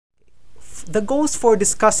the goals for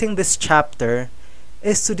discussing this chapter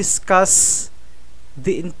is to discuss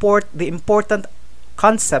the important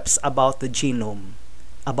concepts about the genome,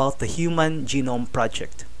 about the Human Genome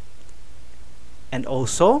Project. And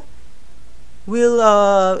also,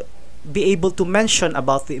 we'll be able to mention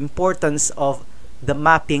about the importance of the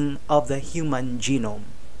mapping of the human genome.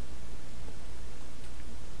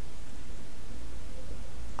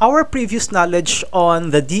 Our previous knowledge on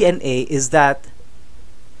the DNA is that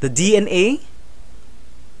the DNA,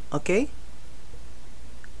 okay,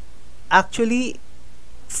 actually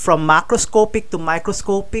from macroscopic to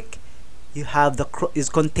microscopic, you have is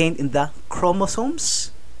contained in the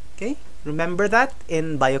chromosomes. Okay, remember that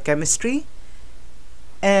in biochemistry.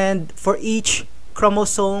 And for each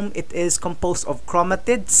chromosome, it is composed of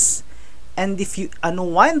chromatids. And if you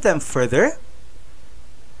unwind them further,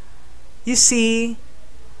 you see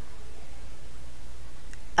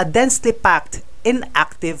a densely packed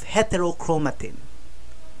inactive heterochromatin.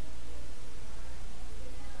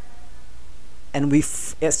 And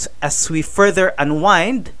as we further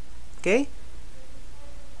unwind, okay,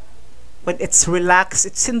 when it's relaxed,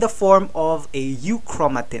 it's in the form of a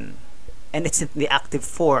euchromatin, and it's in the active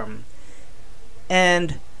form.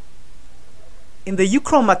 And in the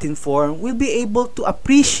euchromatin form, we'll be able to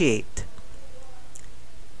appreciate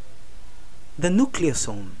the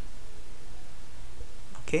nucleosome.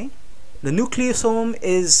 Okay, the nucleosome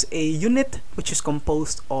is a unit which is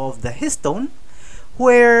composed of the histone,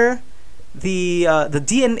 where the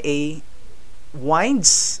DNA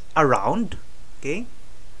winds around, okay,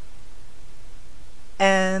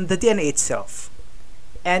 and the DNA itself.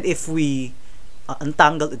 And if we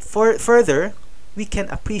untangle it further, we can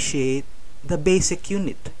appreciate the basic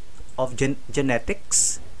unit of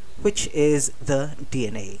genetics, which is the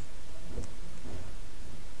DNA.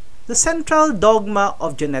 The central dogma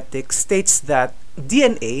of genetics states that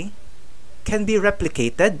DNA can be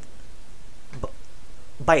replicated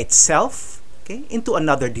by itself, okay, into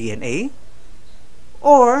another DNA,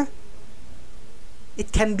 or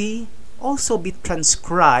it can also be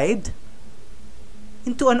transcribed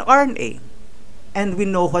into an RNA. And we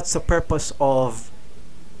know what's the purpose of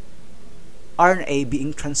RNA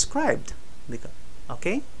being transcribed.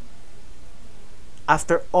 Okay?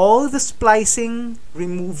 After all the splicing,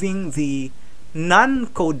 removing the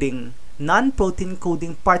non-protein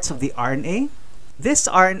coding parts of the RNA, this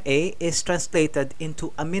RNA is translated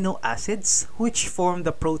into amino acids which form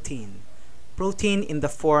the protein. Protein in the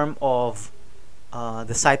form of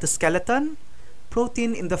the cytoskeleton,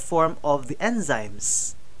 protein in the form of the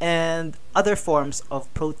enzymes, and other forms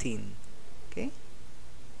of protein. Okay?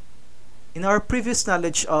 In our previous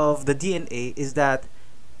knowledge of the DNA is that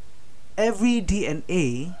every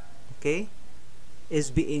DNA, okay,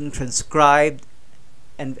 is being transcribed,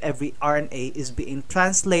 and every RNA is being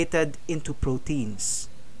translated into proteins.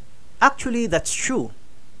 Actually, that's true.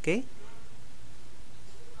 Okay?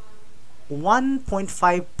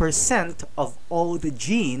 1.5% of all the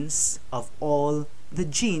genes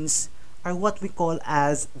are what we call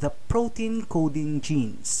as the protein coding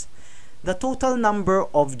genes. The total number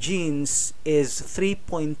of genes is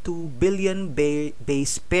 3.2 billion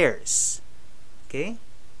base pairs. Okay?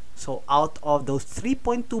 So out of those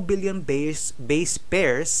 3.2 billion base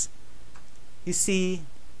pairs, you see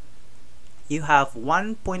you have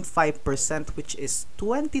 1.5%, which is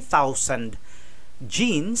 20,000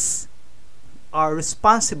 genes, are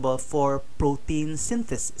responsible for protein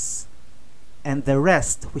synthesis. And the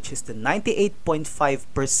rest, which is the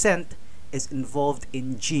 98.5%, is involved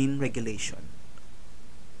in gene regulation.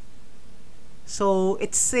 So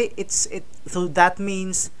so that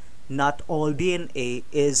means not all DNA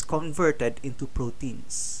is converted into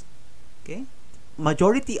proteins. Okay?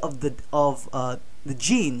 Majority of the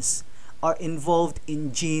genes are involved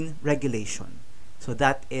in gene regulation. So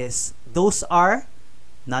those are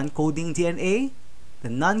non-coding DNA, the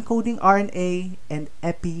non-coding RNA, and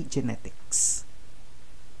epigenetics.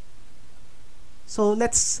 So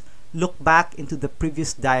let's look back into the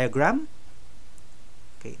previous diagram.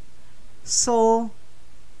 Okay, so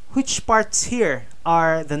which parts here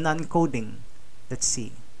are the non-coding? Let's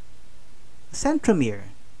see. The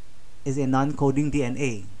centromere is a non-coding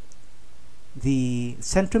DNA. The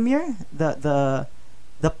centromere,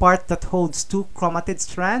 the part that holds two chromatid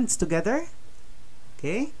strands together,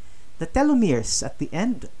 okay, the telomeres at the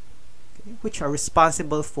end, okay, which are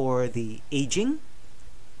responsible for the aging,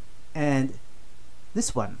 and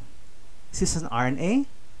this one. This is an RNA,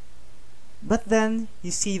 but then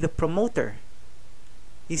you see the promoter,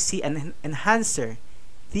 you see an enhancer.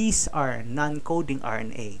 These are non-coding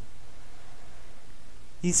RNA.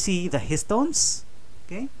 You see the histones,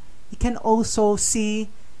 okay? You can also see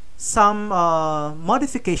some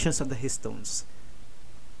modifications of the histones.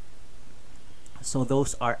 So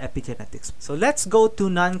those are epigenetics. So let's go to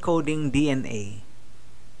non-coding DNA.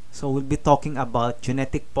 So we'll be talking about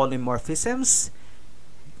genetic polymorphisms.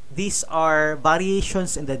 These are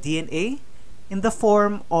variations in the DNA in the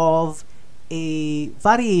form of a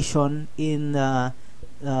variation in a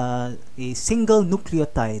single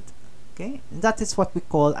nucleotide. Okay, and that is what we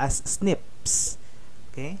call as SNPs.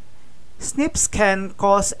 Okay, SNPs can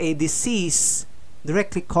cause a disease,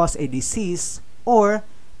 directly cause a disease, or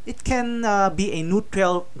it can be a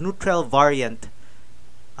neutral variant.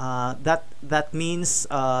 That means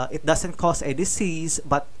it doesn't cause a disease,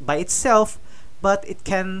 but by itself, but it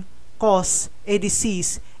can cause a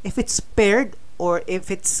disease if it's paired or if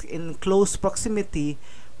it's in close proximity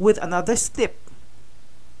with another SNP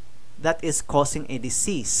that is causing a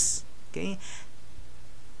disease. Okay,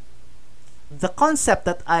 the concept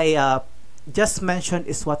that I just mentioned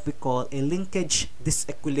is what we call a linkage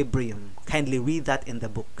disequilibrium. Kindly read that in the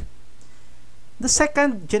book. The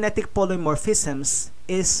second genetic polymorphisms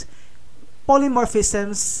is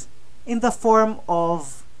polymorphisms in the form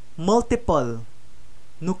of multiple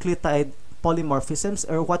nucleotide polymorphisms,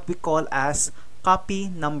 or what we call as copy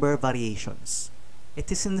number variations.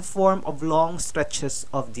 It is in the form of long stretches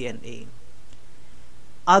of DNA.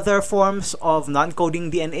 Other forms of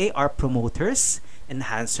non-coding DNA are promoters,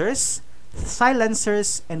 enhancers,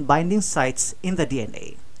 silencers, and binding sites in the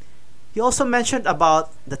DNA. You also mentioned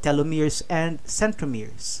about the telomeres and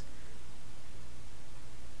centromeres.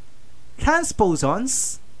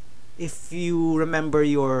 Transposons, if you remember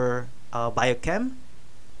your biochem,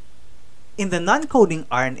 in the non-coding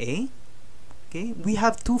RNA, okay, we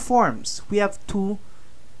have two forms. We have two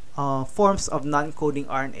forms of non-coding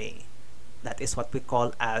RNA. That is what we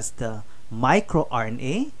call as the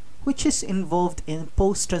microRNA, which is involved in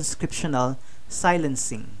post-transcriptional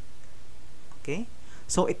silencing. Okay,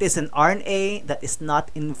 so it is an RNA that is not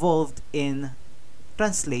involved in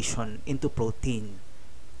translation into protein.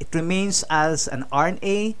 It remains as an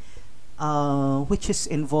RNA which is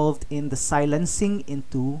involved in the silencing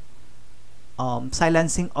into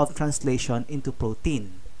silencing of translation into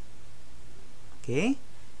protein. Okay,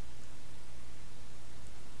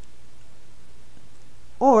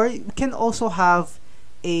 or we can also have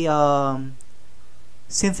a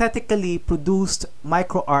synthetically produced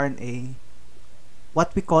microRNA,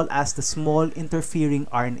 what we call as the small interfering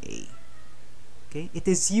RNA. Okay, it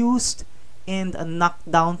is used in a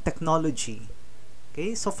knockdown technology.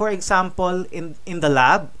 Okay, so for example, in the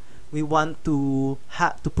lab, we want to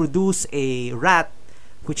produce a rat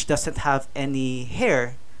which doesn't have any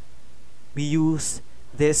hair. We use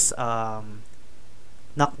this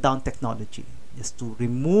knockdown technology just to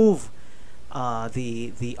remove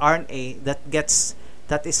the RNA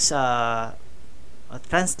that is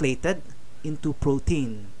translated into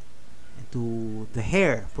protein, into the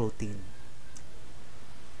hair protein.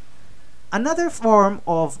 Another form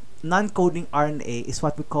of non-coding RNA is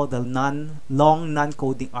what we call the long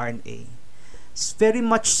non-coding RNA. It's very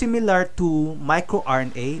much similar to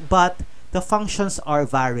microRNA, but the functions are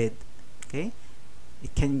varied. Okay,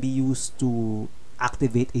 it can be used to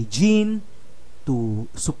activate a gene, to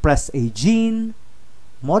suppress a gene,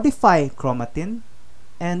 modify chromatin,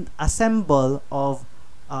 and assemble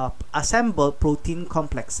protein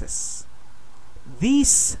complexes.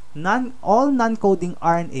 These all non-coding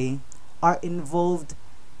RNA are involved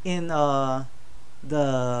in the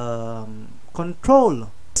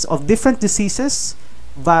control of different diseases,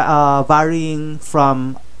 varying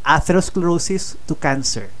from atherosclerosis to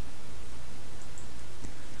cancer.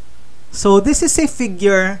 So this is a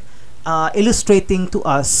figure illustrating to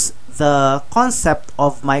us the concept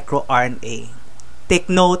of microRNA. Take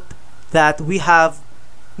note that we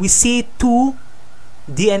see two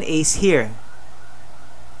DNAs here.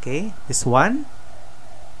 Okay, this one,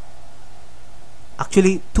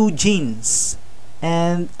 actually two genes,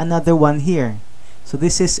 and another one here. So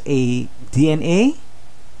this is a DNA,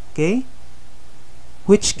 okay,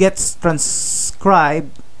 which gets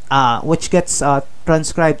transcribed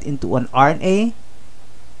into an RNA,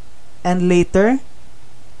 and later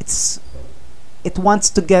it wants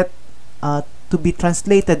to get to be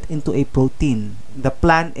translated into a protein. The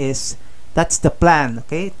plan is, that's the plan,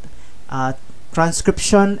 okay,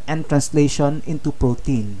 transcription and translation into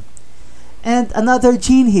protein. And another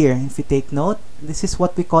gene here, if you take note, this is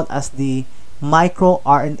what we call as the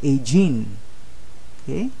microRNA gene,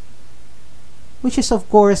 okay, which is of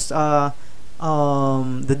course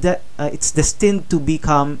it's destined to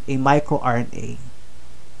become a microRNA.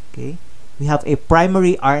 Okay, we have a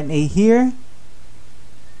primary RNA here.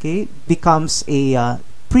 Okay, becomes a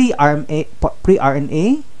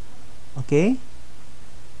pre-RNA, Okay,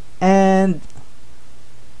 and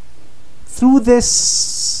through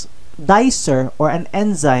this dicer or an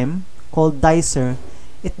enzyme called dicer,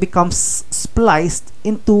 it becomes spliced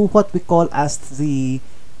into what we call as the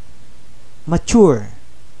mature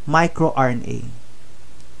microRNA.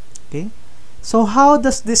 Okay, so how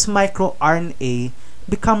does this microRNA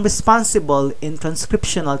become responsible in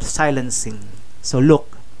transcriptional silencing? So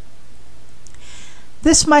look,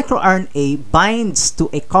 this microRNA binds to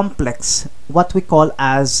a complex, what we call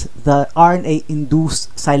as the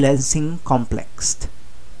RNA-induced silencing complex.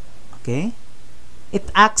 Okay, it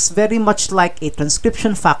acts very much like a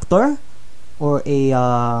transcription factor or a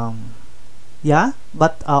or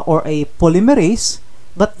a polymerase,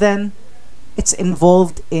 but then it's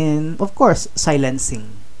involved in, of course,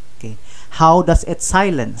 silencing. Okay, how does it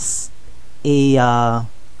silence a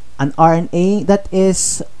an RNA that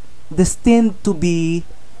is destined to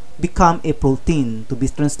become a protein, to be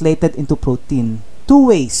translated into protein? Two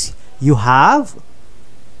ways. You have,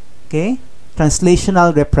 okay,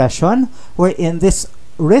 translational repression, wherein this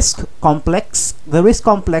risk complex, the risk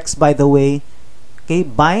complex, by the way, okay,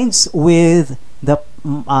 binds with the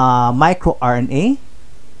microRNA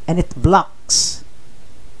and it blocks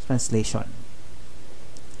translation.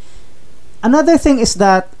 Another thing is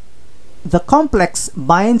that the complex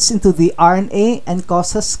binds into the RNA and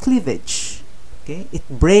causes cleavage. Okay, it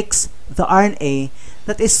breaks the RNA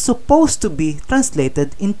that is supposed to be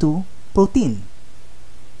translated into protein.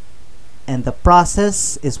 And the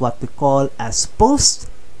process is what we call as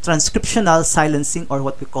post-transcriptional silencing, or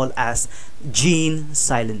what we call as gene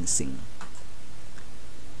silencing.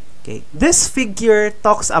 Okay, this figure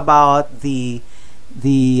talks about the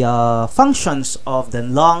functions of the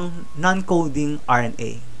long non-coding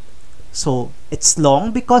RNA. So it's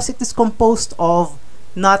long because it is composed of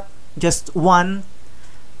not just one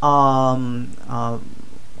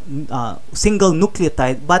single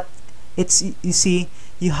nucleotide, but it's, you see,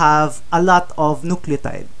 you have a lot of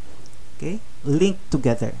nucleotide, okay, linked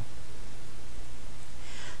together.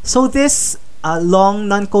 So this long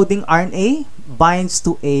non-coding RNA binds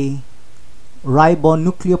to a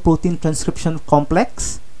ribonucleoprotein transcription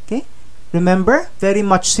complex. Okay, remember, very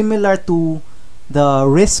much similar to the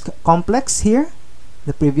RISC complex here,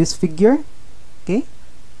 the previous figure. Okay,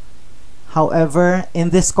 however,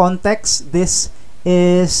 in this context, this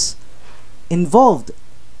is involved.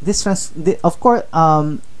 This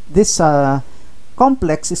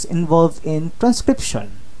complex is involved in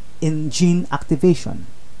transcription, in gene activation.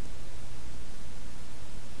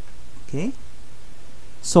 Okay,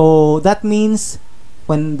 so that means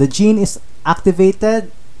when the gene is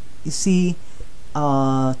activated, you see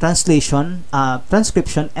transcription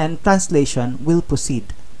and translation will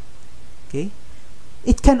proceed. Okay,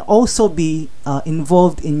 it can also be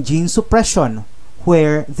involved in gene suppression,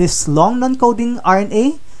 where this long non-coding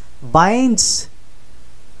RNA binds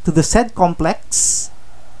to the said complex,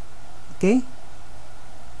 okay,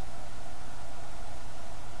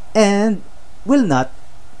 and will not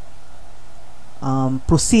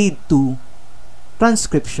proceed to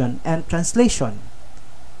transcription and translation.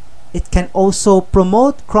 It can also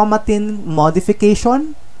promote chromatin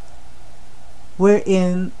modification,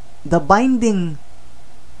 wherein the binding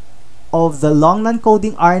of the long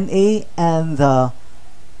non-coding RNA and the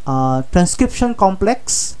transcription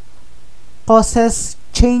complex causes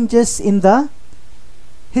changes in the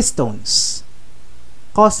histones,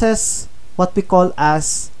 causes what we call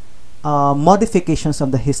as modifications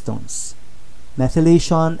of the histones,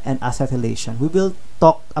 methylation and acetylation. We will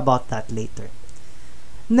talk about that later.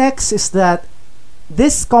 Next is that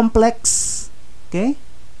this complex, okay,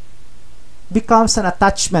 becomes an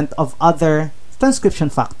attachment of other transcription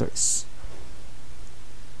factors,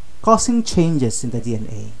 causing changes in the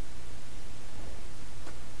DNA.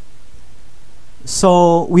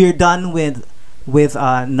 So we're done with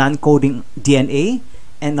non-coding DNA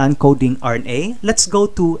and non-coding RNA. Let's go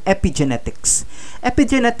to epigenetics.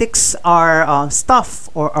 Epigenetics are stuff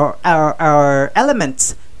or are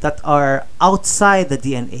elements that are outside the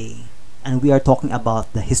DNA, and we are talking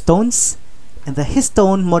about the histones and the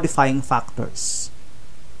histone modifying factors,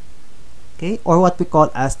 okay, or what we call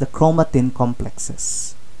as the chromatin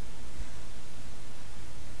complexes.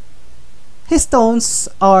 Histones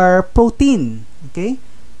are protein, okay,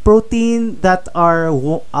 protein that are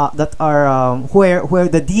where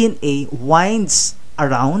the DNA winds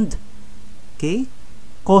around, okay,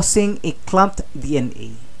 causing a clumped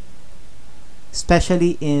DNA,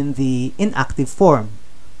 especially in the inactive form.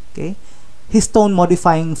 Okay, histone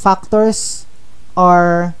modifying factors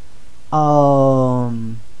are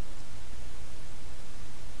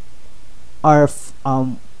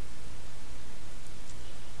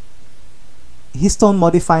histone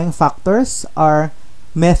modifying factors are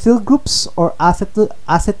methyl groups or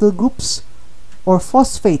acetyl groups or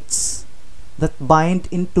phosphates that bind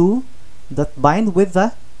with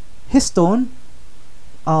the histone,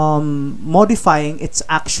 modifying its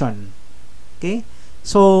action. Okay,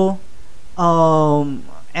 so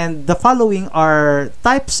and the following are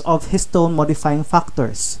types of histone modifying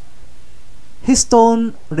factors: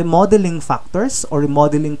 histone remodeling factors or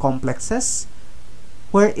remodeling complexes,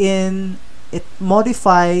 wherein it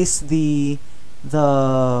modifies the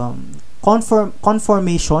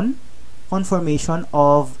conformation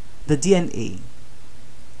of the DNA.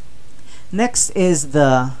 Next is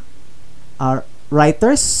the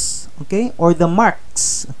writers, okay, or the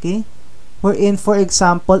marks, okay, wherein, for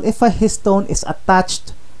example, if a histone is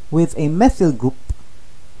attached with a methyl group,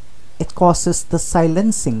 it causes the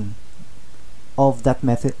silencing of that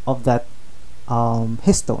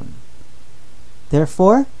histone.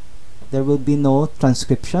 Therefore, there will be no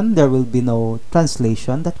transcription, there will be no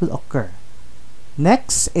translation that will occur.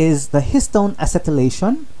 Next is the histone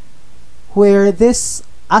acetylation, where this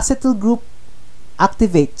acetyl group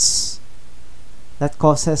activates.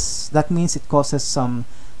 That means it causes some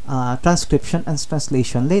transcription and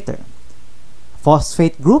translation later.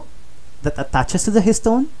 Phosphate group that attaches to the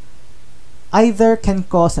histone either can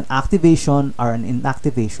cause an activation or an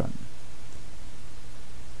inactivation.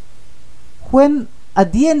 When a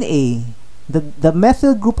DNA, the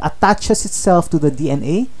methyl group attaches itself to the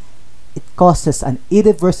DNA, it causes an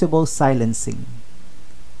irreversible silencing.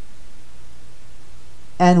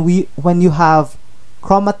 And when you have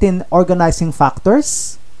chromatin organizing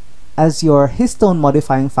factors as your histone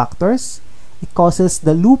modifying factors, it causes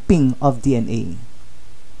the looping of DNA,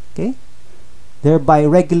 okay, thereby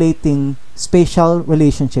regulating spatial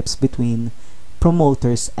relationships between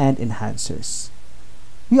promoters and enhancers.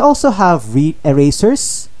 We also have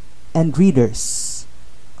erasers and readers,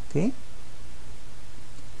 okay.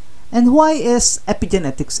 And why is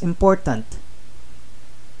epigenetics important?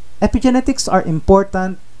 Epigenetics are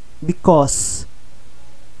important because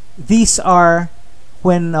these are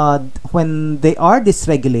when they are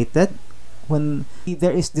dysregulated, when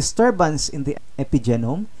there is disturbance in the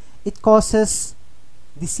epigenome, it causes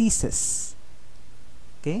diseases.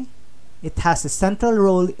 Okay? It has a central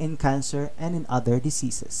role in cancer and in other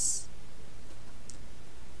diseases.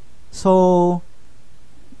 So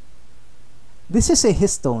this is a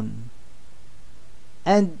histone,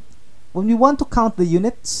 and when we want to count the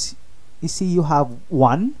units, you see you have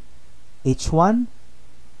 1, H1,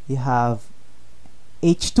 you have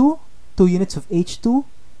H2, 2 units of H2,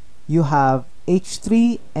 you have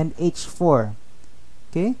H3 and H4,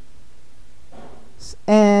 okay?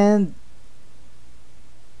 And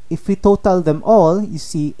if we total them all, you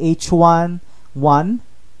see H1, 1,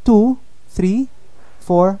 2, 3,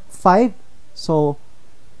 4, 5, so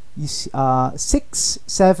you see, 6,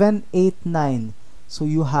 7, 8, 9. So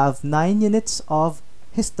you have 9 units of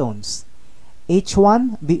histones,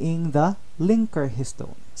 H1 being the linker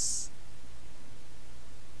histones.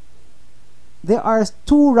 There are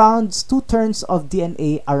 2 turns of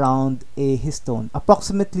DNA around a histone,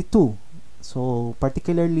 approximately 2. So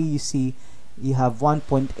particularly you see you have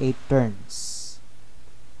 1.8 turns.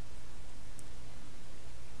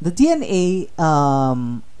 The DNA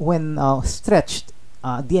when stretched,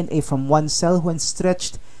 DNA from one cell when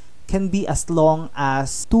stretched can be as long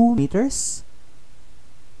as 2 meters.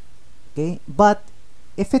 Okay, but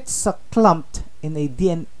if it's clumped in a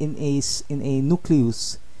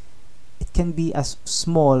nucleus, it can be as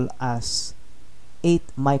small as 8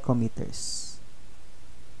 micrometers.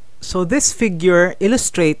 So this figure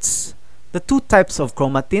illustrates the 2 types of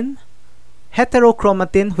chromatin: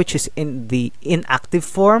 heterochromatin, which is in the inactive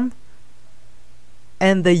form,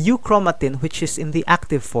 and the euchromatin, which is in the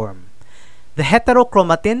active form. The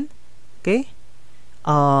heterochromatin, okay,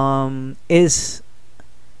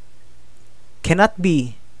 cannot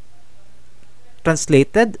be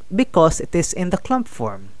translated because it is in the clump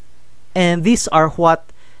form, and these are what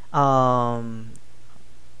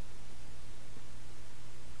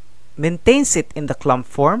maintains it in the clump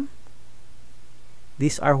form.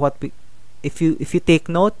 These are what if you take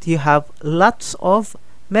note, you have lots of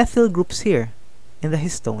methyl groups here in the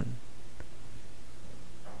histone,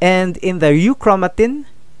 and in the euchromatin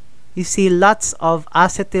you see lots of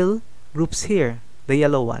acetyl groups here, the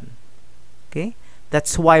yellow one. Okay,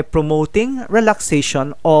 that's why promoting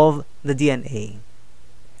relaxation of the DNA.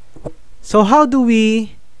 So how do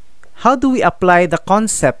we apply the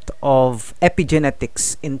concept of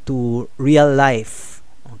epigenetics into real life?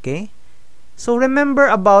 Okay, so remember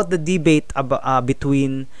about the debate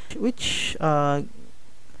between which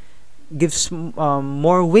gives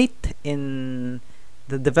more weight in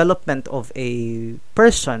the development of a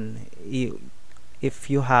person. If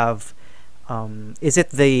you have is it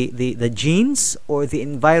the genes or the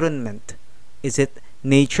environment? Is it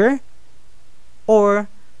nature or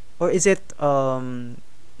is it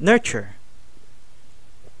nurture?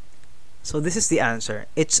 So this is the answer.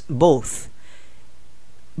 It's both.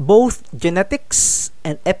 Both genetics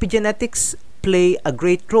and epigenetics play a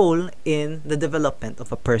great role in the development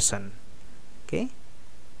of a person. Okay?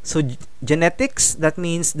 So genetics, that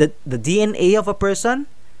means that the DNA of a person.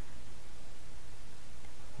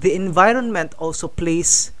 The environment also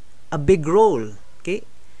plays a big role. Okay?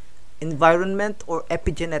 Environment or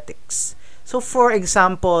epigenetics. So for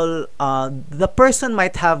example, the person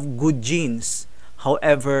might have good genes.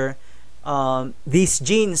 However, these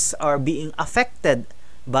genes are being affected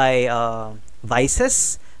by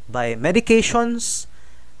vices, by medications,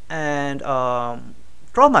 and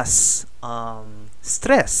traumas,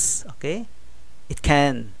 stress. Okay, it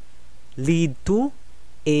can lead to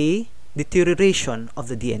a deterioration of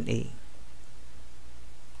the DNA.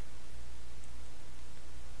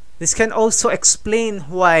 This can also explain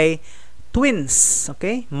why twins,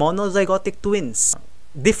 okay, monozygotic twins,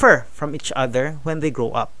 differ from each other when they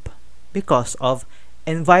grow up because of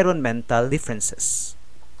environmental differences.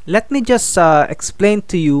 Let me just explain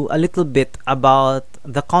to you a little bit about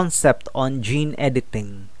the concept on gene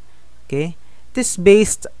editing. Okay, it is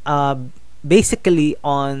based basically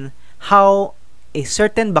on how a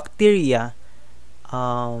certain bacteria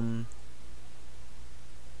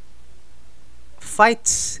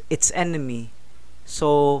fights its enemy.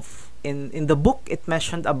 So in the book, it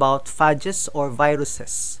mentioned about phages or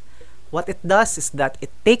viruses. What it does is that it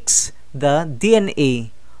takes the DNA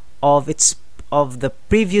of the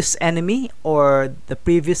previous enemy or the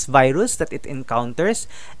previous virus that it encounters,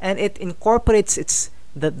 and it incorporates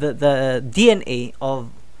the DNA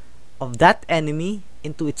of that enemy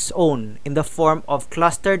into its own in the form of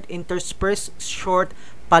clustered interspersed short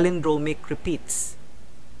palindromic repeats.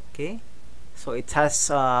 Okay, so it has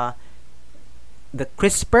the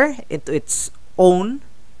CRISPR into its own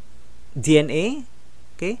DNA.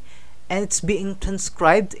 Okay, and it's being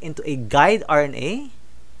transcribed into a guide RNA,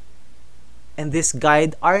 and this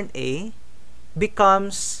guide RNA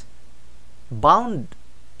becomes bound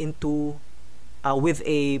into with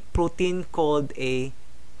a protein called a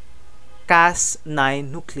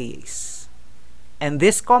Cas9 nuclease, and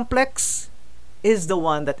this complex is the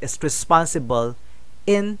one that is responsible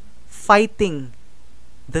in fighting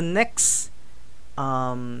the next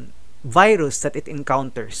virus that it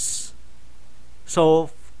encounters.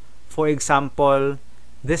 So for example,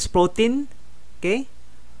 this protein, okay,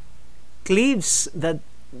 cleaves the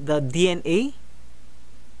DNA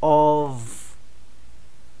of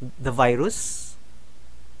the virus,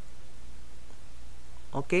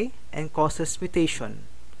 okay, and causes mutation.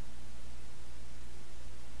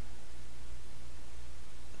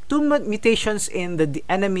 Two mutations in the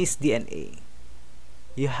enemy's DNA.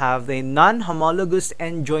 You have the non-homologous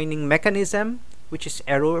end joining mechanism, which is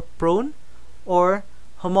error prone, or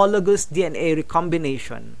homologous DNA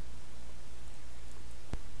recombination.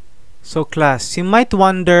 So class, you might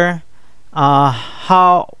wonder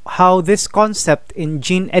how this concept in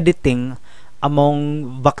gene editing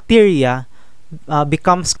among bacteria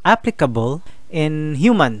becomes applicable in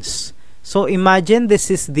humans. So imagine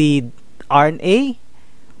this is the RNA,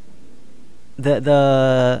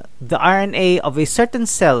 the RNA of a certain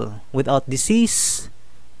cell without disease.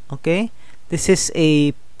 Okay, this is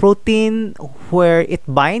a protein where it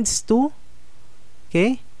binds to.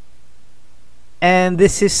 Okay, and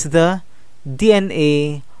this is the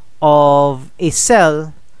DNA of a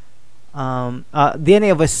cell,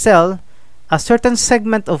 DNA of a cell, a certain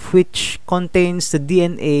segment of which contains the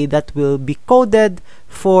DNA that will be coded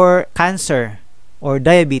for cancer or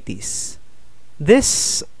diabetes.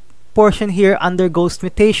 This portion here undergoes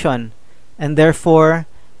mutation, and therefore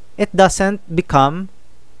it doesn't become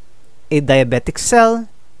a diabetic cell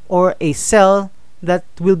or a cell that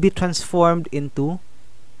will be transformed into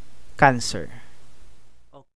cancer.